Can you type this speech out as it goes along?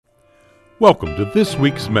Welcome to this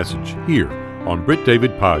week's message here on Britt David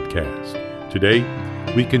Podcast. Today,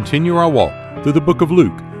 we continue our walk through the book of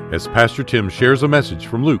Luke as Pastor Tim shares a message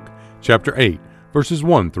from Luke chapter 8, verses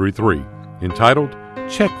 1 through 3, entitled,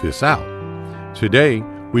 Check This Out. Today,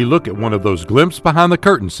 we look at one of those glimpse behind the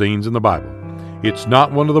curtain scenes in the Bible. It's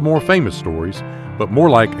not one of the more famous stories, but more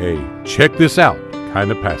like a check this out kind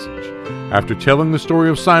of passage. After telling the story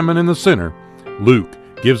of Simon and the sinner, Luke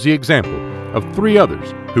gives the example of three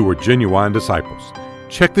others who were genuine disciples.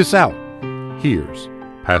 Check this out. Here's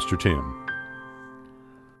Pastor Tim.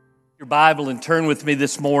 Your Bible and turn with me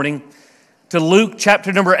this morning to Luke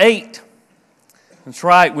chapter number 8. That's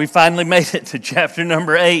right, we finally made it to chapter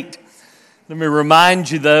number 8. Let me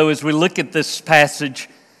remind you, though, as we look at this passage,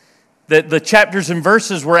 that the chapters and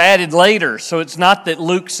verses were added later. So it's not that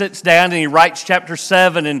Luke sits down and he writes chapter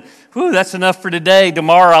 7 and, that's enough for today.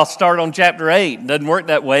 Tomorrow I'll start on chapter 8. It doesn't work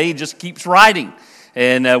that way. He just keeps writing.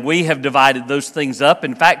 And we have divided those things up.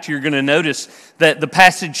 In fact, you're going to notice that the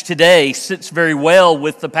passage today sits very well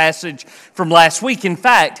with the passage from last week. In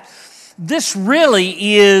fact, this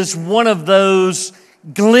really is one of those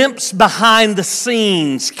glimpse behind the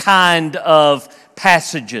scenes kind of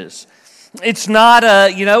passages. It's not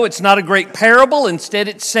a great parable. Instead,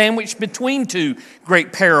 it's sandwiched between two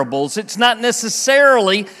great parables. It's not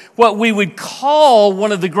necessarily what we would call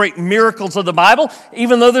one of the great miracles of the Bible,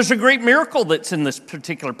 even though there's a great miracle that's in this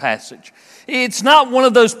particular passage. It's not one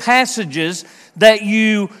of those passages that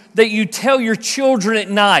you tell your children at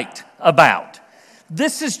night about.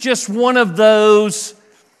 This is just one of those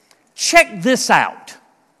check this out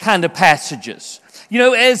kind of passages. You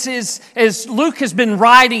know, as Luke has been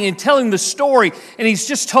writing and telling the story, and he's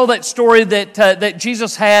just told that story that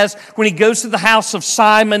Jesus has when he goes to the house of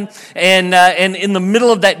Simon, and in the middle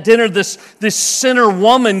of that dinner, this sinner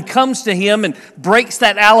woman comes to him and breaks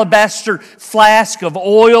that alabaster flask of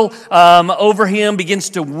oil over him,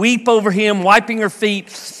 begins to weep over him, wiping her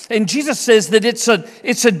feet. And Jesus says that it's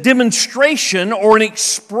a demonstration or an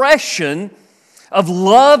expression of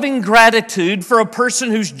love and gratitude for a person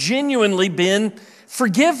who's genuinely been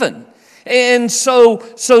forgiven. And so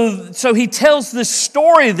he tells this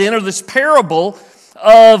story then, or this parable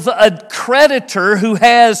of a creditor who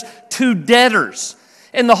has two debtors.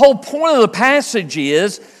 And the whole point of the passage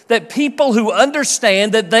is that people who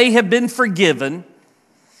understand that they have been forgiven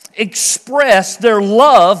express their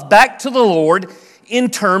love back to the Lord in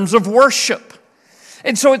terms of worship.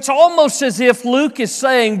 And so it's almost as if Luke is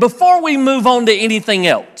saying, before we move on to anything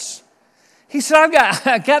else, he said,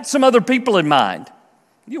 I got some other people in mind.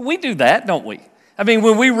 We do that, don't we? I mean,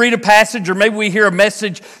 when we read a passage or maybe we hear a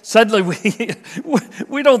message, suddenly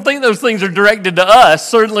we don't think those things are directed to us.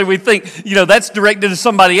 Certainly we think, that's directed to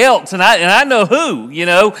somebody else. And I know who,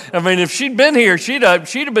 I mean, if she'd been here, she'd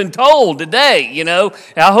have been told today,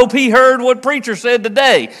 I hope he heard what preacher said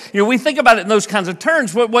today. We think about it in those kinds of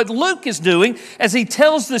terms. What Luke is doing as he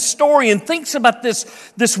tells this story and thinks about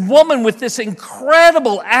this woman with this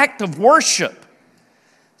incredible act of worship,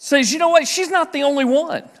 says, you know what, she's not the only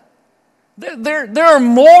one. There are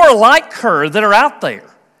more like her that are out there.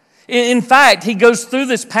 In fact, he goes through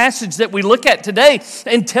this passage that we look at today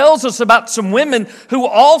and tells us about some women who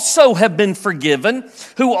also have been forgiven,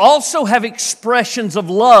 who also have expressions of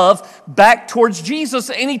love back towards Jesus,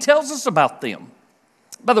 and he tells us about them.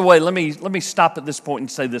 By the way, let me stop at this point and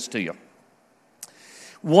say this to you.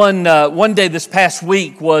 One day this past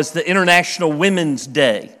week was the International Women's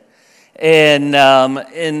Day. And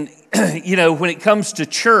when it comes to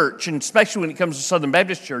church, and especially when it comes to Southern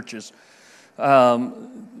Baptist churches,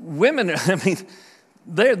 women, I mean,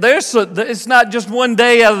 it's not just one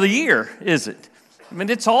day out of the year, is it? I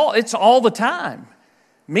mean, it's all the time.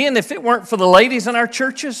 Men, if it weren't for the ladies in our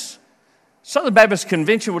churches, Southern Baptist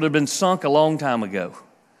Convention would have been sunk a long time ago.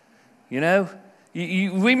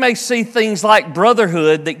 We may see things like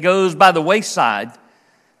brotherhood that goes by the wayside,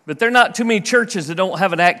 but there are not too many churches that don't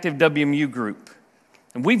have an active WMU group.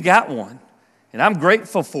 And we've got one, and I'm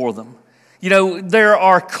grateful for them. There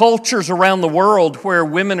are cultures around the world where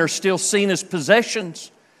women are still seen as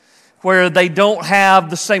possessions, where they don't have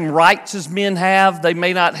the same rights as men have. They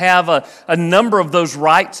may not have a number of those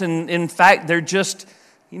rights, and in fact, they're just,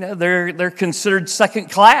 they're considered second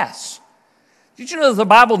class. Did you know that the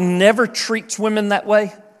Bible never treats women that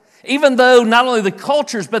way? Even though not only the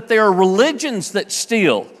cultures, but there are religions that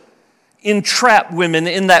still entrap women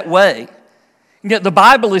in that way. Yet the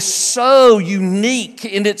Bible is so unique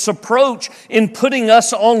in its approach in putting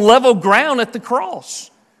us on level ground at the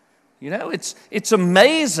cross. It's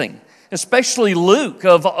amazing, especially Luke,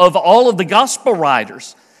 of all of the gospel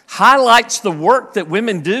writers, highlights the work that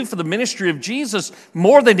women do for the ministry of Jesus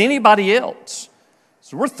more than anybody else.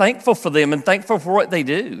 So we're thankful for them and thankful for what they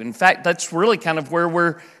do. In fact, that's really kind of where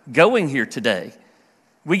we're going here today.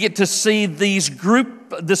 We get to see this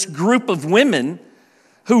group of women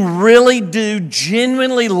who really do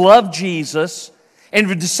genuinely love Jesus and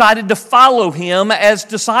have decided to follow him as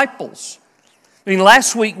disciples. I mean,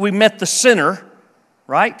 last week we met the sinner,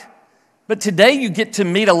 right? But today you get to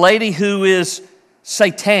meet a lady who is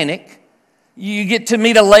satanic. You get to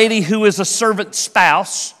meet a lady who is a servant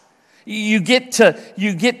spouse. You get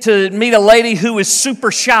to meet a lady who is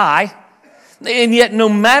super shy. And yet no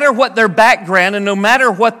matter what their background and no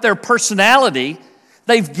matter what their personality,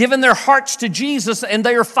 they've given their hearts to Jesus and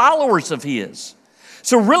they are followers of his.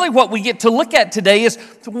 So really what we get to look at today is,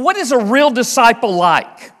 what is a real disciple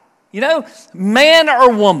like? Man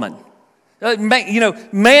or woman?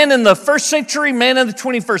 Man in the first century, man in the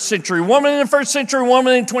 21st century, woman in the first century,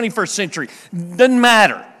 woman in the 21st century. Doesn't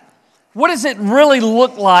matter. What does it really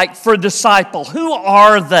look like for a disciple? Who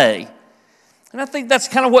are they? And I think that's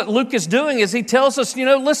kind of what Luke is doing, is he tells us,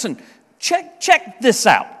 listen, check this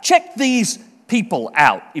out. Check these people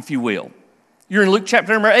out, if you will. You're in Luke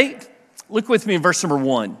chapter number 8. Look with me in verse number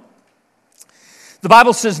 1. The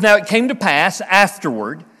Bible says, "Now it came to pass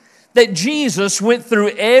afterward that Jesus went through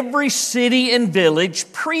every city and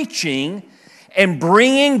village preaching and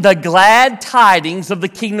bringing the glad tidings of the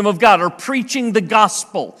kingdom of God," or preaching the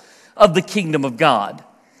gospel of the kingdom of God.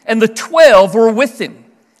 "And the 12 were with him,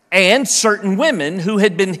 and certain women who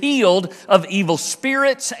had been healed of evil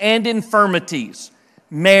spirits and infirmities.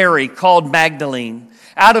 Mary, called Magdalene,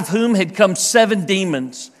 out of whom had come 7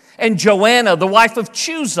 demons, and Joanna, the wife of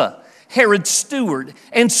Chuza, Herod's steward,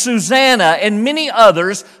 and Susanna, and many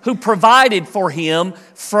others who provided for him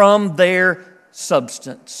from their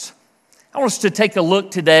substance." I want us to take a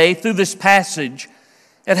look today through this passage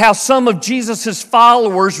at how some of Jesus'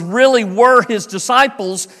 followers really were his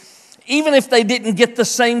disciples, even if they didn't get the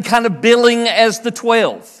same kind of billing as the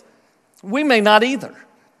 12. We may not either.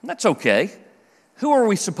 That's okay. Who are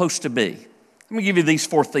we supposed to be? Let me give you these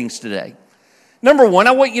 4 things today. Number 1,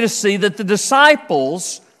 I want you to see that the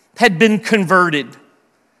disciples had been converted.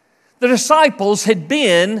 The disciples had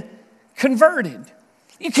been converted.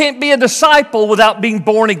 You can't be a disciple without being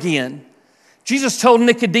born again. Jesus told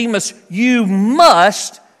Nicodemus, you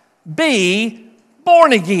must be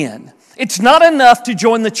born again. It's not enough to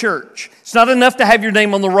join the church. It's not enough to have your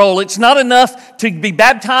name on the roll. It's not enough to be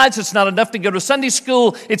baptized. It's not enough to go to Sunday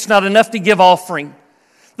school. It's not enough to give offering.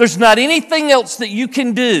 There's not anything else that you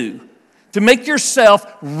can do to make yourself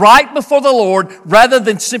right before the Lord rather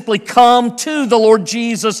than simply come to the Lord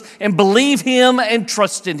Jesus and believe him and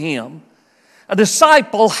trust in him. A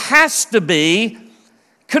disciple has to be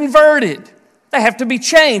converted. They have to be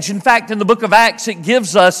changed. In fact, in the book of Acts, it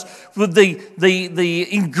gives us the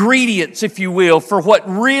ingredients, if you will, for what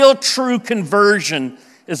real, true conversion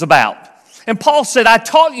is about. And Paul said, I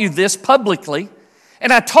taught you this publicly,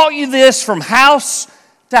 and I taught you this from house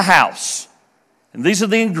to house. And these are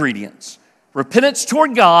the ingredients: repentance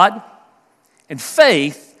toward God and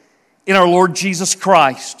faith in our Lord Jesus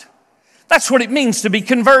Christ. That's what it means to be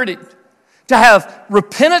converted. To have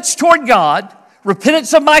repentance toward God,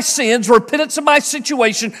 repentance of my sins, repentance of my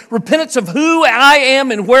situation, repentance of who I am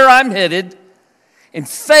and where I'm headed, and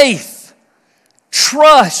faith,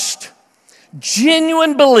 trust,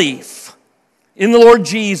 genuine belief in the Lord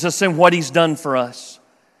Jesus and what he's done for us.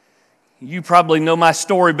 You probably know my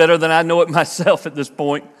story better than I know it myself at this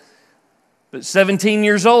point. But 17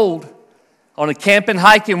 years old, on a camping,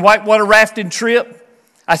 hiking, whitewater rafting trip,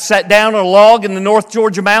 I sat down on a log in the North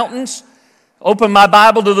Georgia mountains, opened my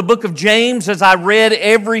Bible to the book of James as I read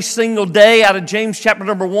every single day out of James chapter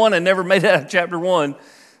number 1. I never made it out of chapter 1.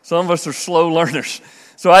 Some of us are slow learners.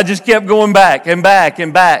 So I just kept going back and back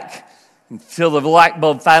and back until the light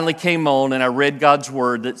bulb finally came on and I read God's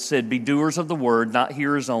word that said, be doers of the word, not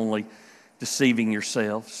hearers only, deceiving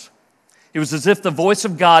yourselves. It was as if the voice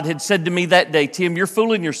of God had said to me that day, Tim, you're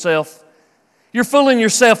fooling yourself. You're fooling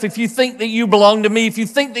yourself if you think that you belong to me, if you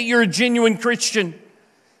think that you're a genuine Christian.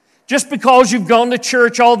 Just because you've gone to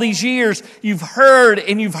church all these years, you've heard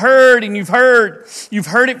and you've heard and you've heard. You've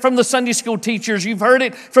heard it from the Sunday school teachers. You've heard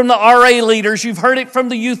it from the RA leaders. You've heard it from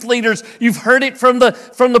the youth leaders. You've heard it from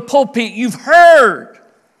the pulpit. You've heard.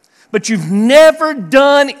 But you've never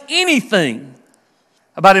done anything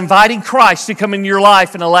about inviting Christ to come into your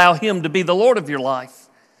life and allow him to be the Lord of your life.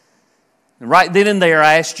 And right then and there,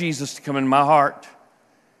 I asked Jesus to come into my heart.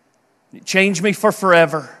 It changed me for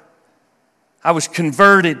forever. I was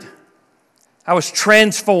converted. I was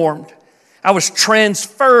transformed. I was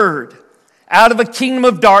transferred out of a kingdom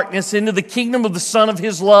of darkness into the kingdom of the Son of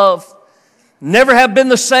his love. Never have been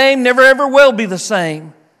the same, never ever will be the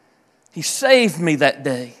same. He saved me that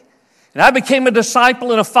day. And I became a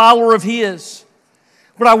disciple and a follower of His.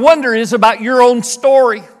 What I wonder is about your own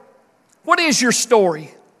story. What is your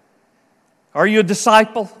story? Are you a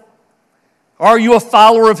disciple? Are you a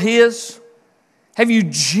follower of His? Have you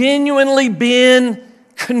genuinely been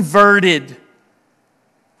converted?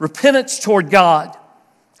 Repentance toward God.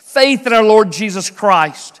 Faith in our Lord Jesus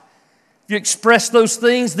Christ. Have you expressed those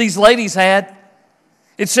things? These ladies had.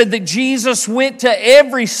 It said that Jesus went to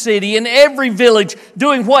every city and every village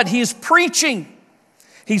doing what? He is preaching.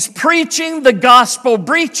 He's preaching the gospel,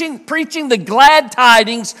 preaching the glad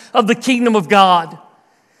tidings of the kingdom of God.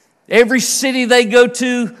 Every city he goes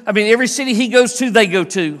to, they go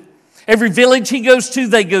to. Every village he goes to,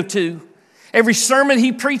 they go to. Every sermon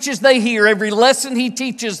he preaches, they hear. Every lesson he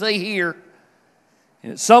teaches, they hear.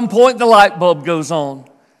 And at some point, the light bulb goes on.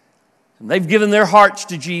 And they've given their hearts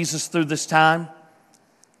to Jesus through this time.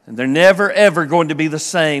 And they're never, ever going to be the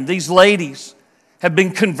same. These ladies have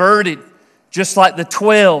been converted, just like the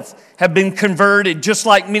 12 have been converted, just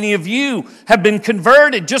like many of you have been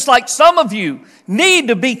converted, just like some of you need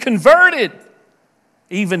to be converted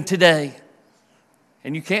even today.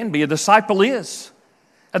 And you can be. A disciple is.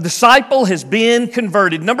 A disciple has been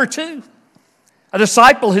converted. Number 2, a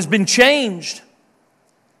disciple has been changed.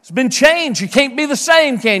 It's been changed. You can't be the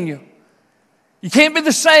same, can you? You can't be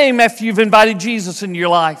the same after you've invited Jesus into your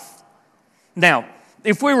life. Now,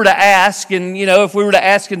 if we were to ask,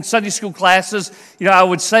 in Sunday school classes, I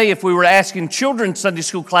would say if we were asking children Sunday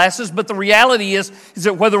school classes, but the reality is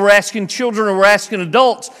that whether we're asking children or we're asking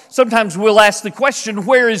adults, sometimes we'll ask the question,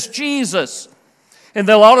 where is Jesus? And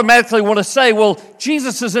they'll automatically want to say, well,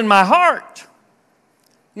 Jesus is in my heart.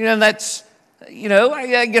 And that's,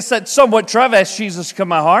 I guess that's somewhat true. I've asked Jesus to come to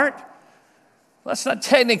my heart. Well, that's not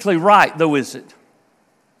technically right, though, is it?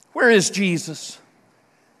 Where is Jesus?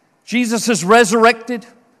 Jesus is resurrected.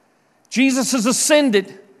 Jesus is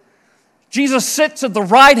ascended. Jesus sits at the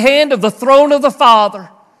right hand of the throne of the Father,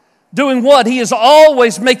 doing what? He is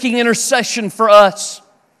always making intercession for us.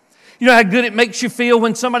 You know how good it makes you feel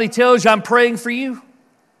when somebody tells you, I'm praying for you?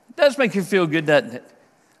 It does make you feel good, doesn't it?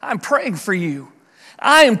 I'm praying for you.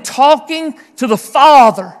 I am talking to the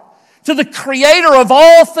Father, to the Creator of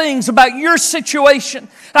all things about your situation.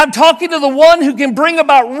 I'm talking to the one who can bring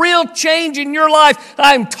about real change in your life.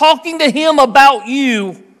 I'm talking to Him about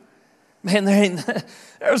you. Man,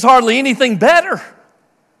 there's hardly anything better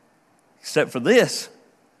except for this.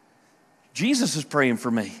 Jesus is praying for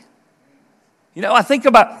me. I think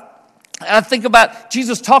about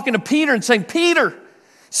Jesus talking to Peter and saying, Peter,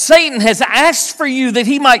 Satan has asked for you that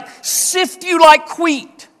he might sift you like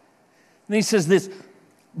wheat. And he says this,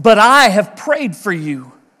 but I have prayed for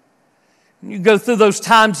you. You go through those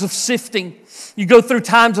times of sifting. You go through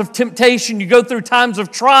times of temptation. You go through times of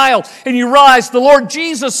trial. And you realize the Lord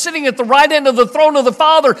Jesus sitting at the right end of the throne of the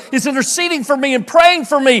Father is interceding for me and praying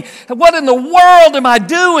for me. What in the world am I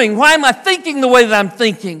doing? Why am I thinking the way that I'm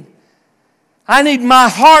thinking? I need my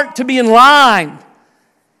heart to be in line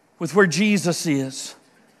with where Jesus is.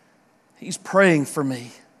 He's praying for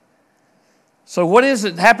me. So what is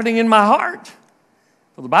it happening in my heart?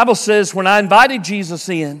 Well, the Bible says when I invited Jesus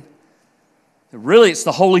in, really it's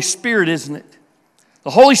the Holy Spirit, isn't it?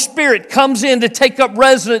 The Holy Spirit comes in to take up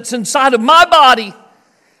residence inside of my body,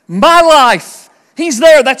 my life. He's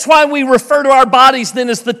there. That's why we refer to our bodies then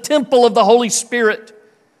as the temple of the Holy Spirit.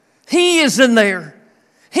 He is in there.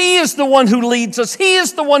 He is the one who leads us. He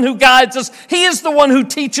is the one who guides us. He is the one who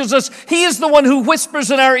teaches us. He is the one who whispers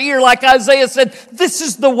in our ear, like Isaiah said, this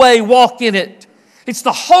is the way, walk in it. It's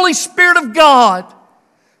the Holy Spirit of God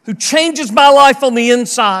who changes my life on the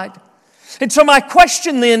inside. And so my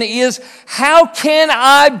question then is, how can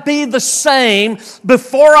I be the same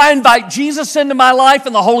before I invite Jesus into my life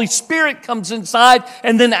and the Holy Spirit comes inside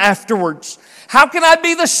and then afterwards? How can I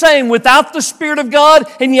be the same without the Spirit of God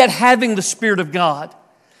and yet having the Spirit of God?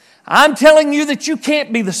 I'm telling you that you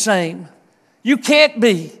can't be the same. You can't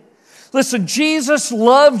be. Listen, Jesus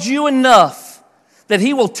loves you enough that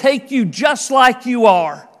He will take you just like you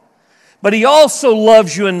are. But He also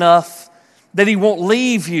loves you enough that He won't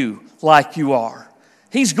leave you like you are.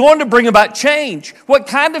 He's going to bring about change. What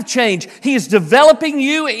kind of change? He is developing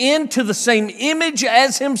you into the same image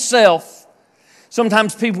as Himself.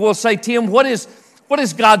 Sometimes people will say, Tim, what is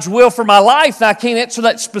God's will for my life? Now, I can't answer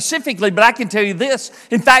that specifically, but I can tell you this.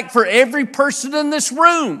 In fact, for every person in this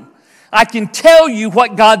room, I can tell you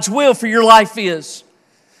what God's will for your life is.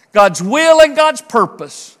 God's will and God's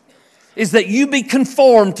purpose is that you be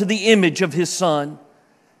conformed to the image of His Son.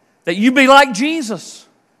 That you be like Jesus.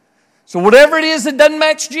 So whatever it is that doesn't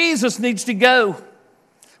match Jesus needs to go.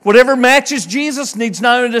 Whatever matches Jesus needs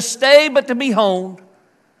not only to stay, but to be honed.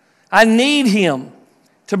 I need Him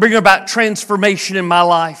to bring about transformation in my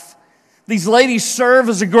life. These ladies serve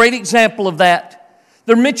as a great example of that.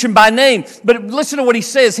 They're mentioned by name, but listen to what he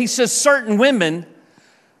says. He says, certain women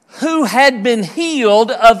who had been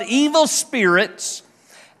healed of evil spirits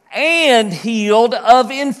and healed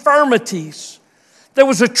of infirmities. There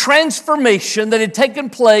was a transformation that had taken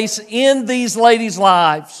place in these ladies'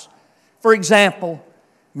 lives. For example,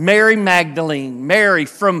 Mary Magdalene, Mary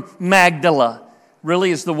from Magdala,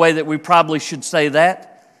 really is the way that we probably should say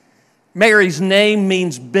that. Mary's name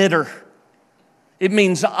means bitter. It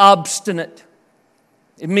means obstinate.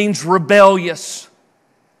 It means rebellious.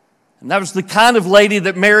 And that was the kind of lady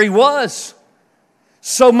that Mary was.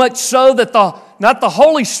 So much so that not the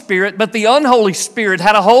Holy Spirit, but the unholy spirit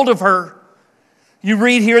had a hold of her. You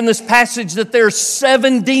read here in this passage that there are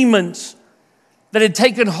 7 demons that had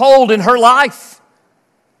taken hold in her life.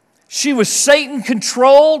 She was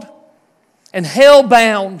Satan-controlled and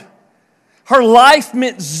hell-bound. Her life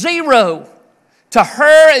meant zero to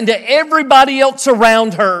her and to everybody else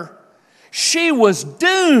around her. She was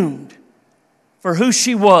doomed for who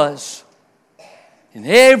she was. And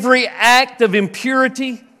every act of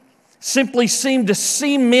impurity simply seemed to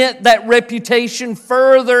cement that reputation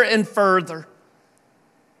further and further.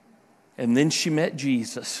 And then she met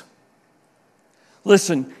Jesus.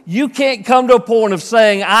 Listen, you can't come to a point of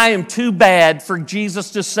saying, I am too bad for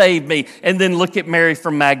Jesus to save me, and then look at Mary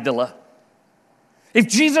from Magdala. If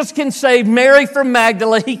Jesus can save Mary from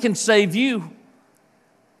Magdala, He can save you.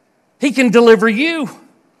 He can deliver you.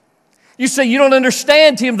 You say, you don't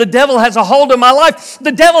understand, Tim. The devil has a hold of my life.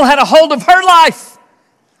 The devil had a hold of her life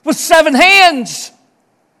with 7 hands.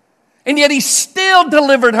 And yet He still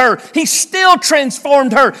delivered her. He still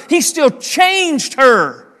transformed her. He still changed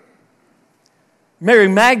her. Mary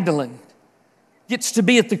Magdalene gets to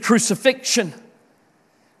be at the crucifixion.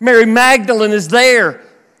 Mary Magdalene is there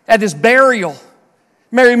at His burial.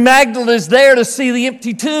 Mary Magdalene is there to see the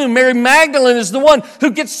empty tomb. Mary Magdalene is the one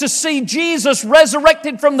who gets to see Jesus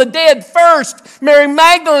resurrected from the dead first. Mary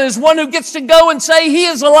Magdalene is one who gets to go and say, He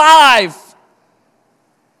is alive.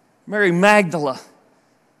 Mary Magdalene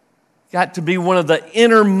got to be one of the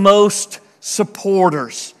innermost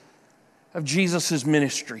supporters of Jesus'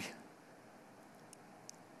 ministry.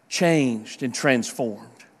 Changed and transformed.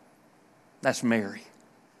 That's Mary.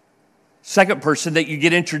 Second person that you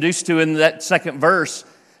get introduced to in that second verse,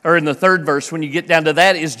 or in the third verse when you get down to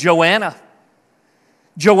that, is Joanna.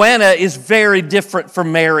 Joanna is very different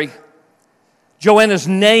from Mary. Joanna's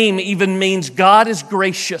name even means God is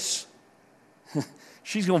gracious.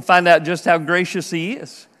 She's going to find out just how gracious He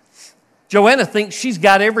is. Joanna thinks she's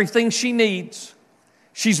got everything she needs.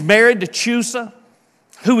 She's married to Chusa,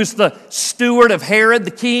 who is the steward of Herod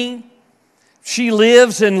the king. She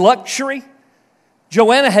lives in luxury.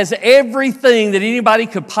 Joanna has everything that anybody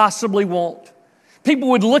could possibly want.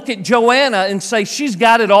 People would look at Joanna and say, she's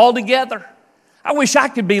got it all together. I wish I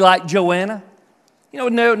could be like Joanna. You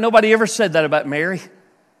know, nobody ever said that about Mary.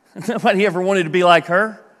 Nobody ever wanted to be like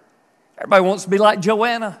her. Everybody wants to be like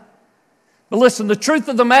Joanna. But listen, the truth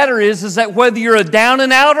of the matter is that whether you're a down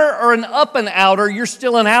and outer or an up and outer, you're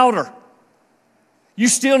still an outer. You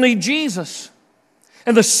still need Jesus.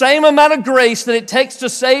 And the same amount of grace that it takes to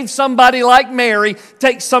save somebody like Mary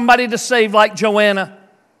takes somebody to save like Joanna.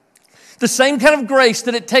 The same kind of grace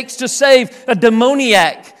that it takes to save a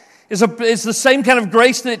demoniac is the same kind of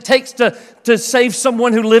grace that it takes to save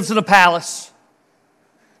someone who lives in a palace.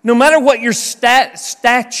 No matter what your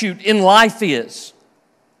statute in life is,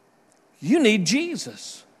 you need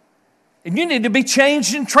Jesus. And you need to be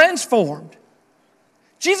changed and transformed.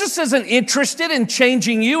 Jesus isn't interested in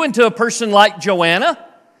changing you into a person like Joanna.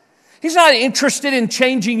 He's not interested in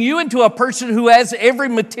changing you into a person who has every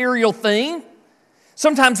material thing.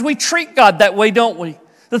 Sometimes we treat God that way, don't we?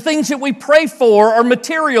 The things that we pray for are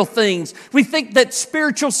material things. We think that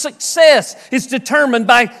spiritual success is determined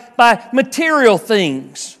by material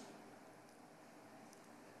things.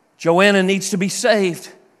 Joanna needs to be saved,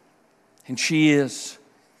 and she is.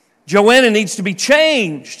 Joanna needs to be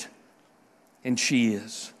changed, and she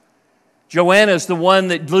is. Joanna is the one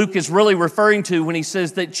that Luke is really referring to when he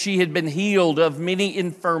says that she had been healed of many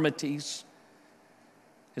infirmities.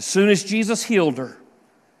 As soon as Jesus healed her,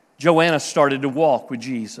 Joanna started to walk with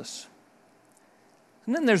Jesus.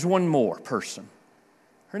 And then there's one more person.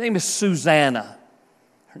 Her name is Susanna.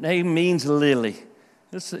 Her name means lily.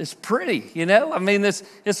 It's pretty, you know? I mean,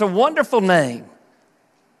 it's a wonderful name.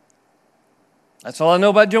 That's all I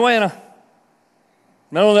know about Joanna.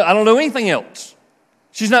 I don't know anything else.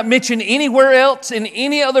 She's not mentioned anywhere else in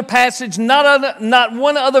any other passage, not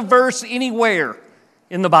one other verse anywhere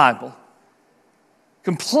in the Bible.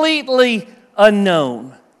 Completely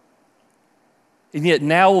unknown. and yet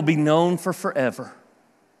now will be known for forever.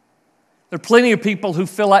 There are plenty of people who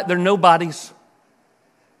feel like they're nobodies.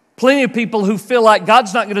 Plenty of people who feel like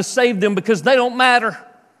God's not going to save them because they don't matter.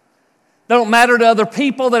 They don't matter to other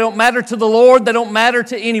people. They don't matter to the Lord. They don't matter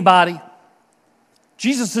to anybody.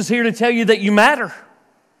 Jesus is here to tell you that you matter.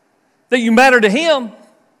 That you matter to Him.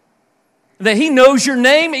 That He knows your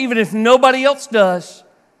name even if nobody else does.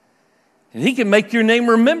 And He can make your name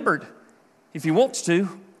remembered if He wants to.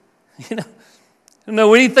 You know, I don't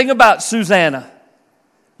know anything about Susanna.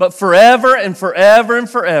 But forever and forever and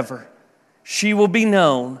forever, she will be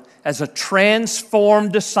known as a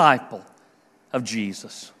transformed disciple of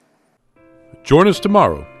Jesus. Join us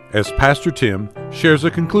tomorrow as Pastor Tim shares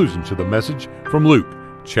a conclusion to the message from Luke,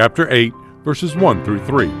 chapter 8, verses 1 through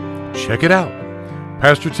 3. Check it out.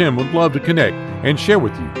 Pastor Tim would love to connect and share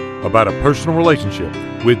with you about a personal relationship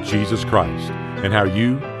with Jesus Christ and how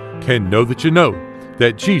you can know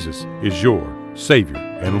that Jesus is your Savior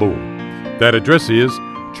and Lord. That address is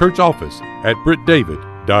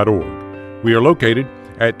churchoffice@brittdavid.org. We are located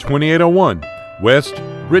at 2801 West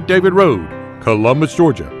Britt David Road, Columbus,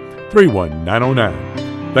 Georgia,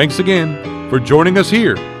 31909. Thanks again for joining us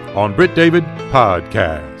here on Britt David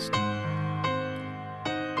Podcast.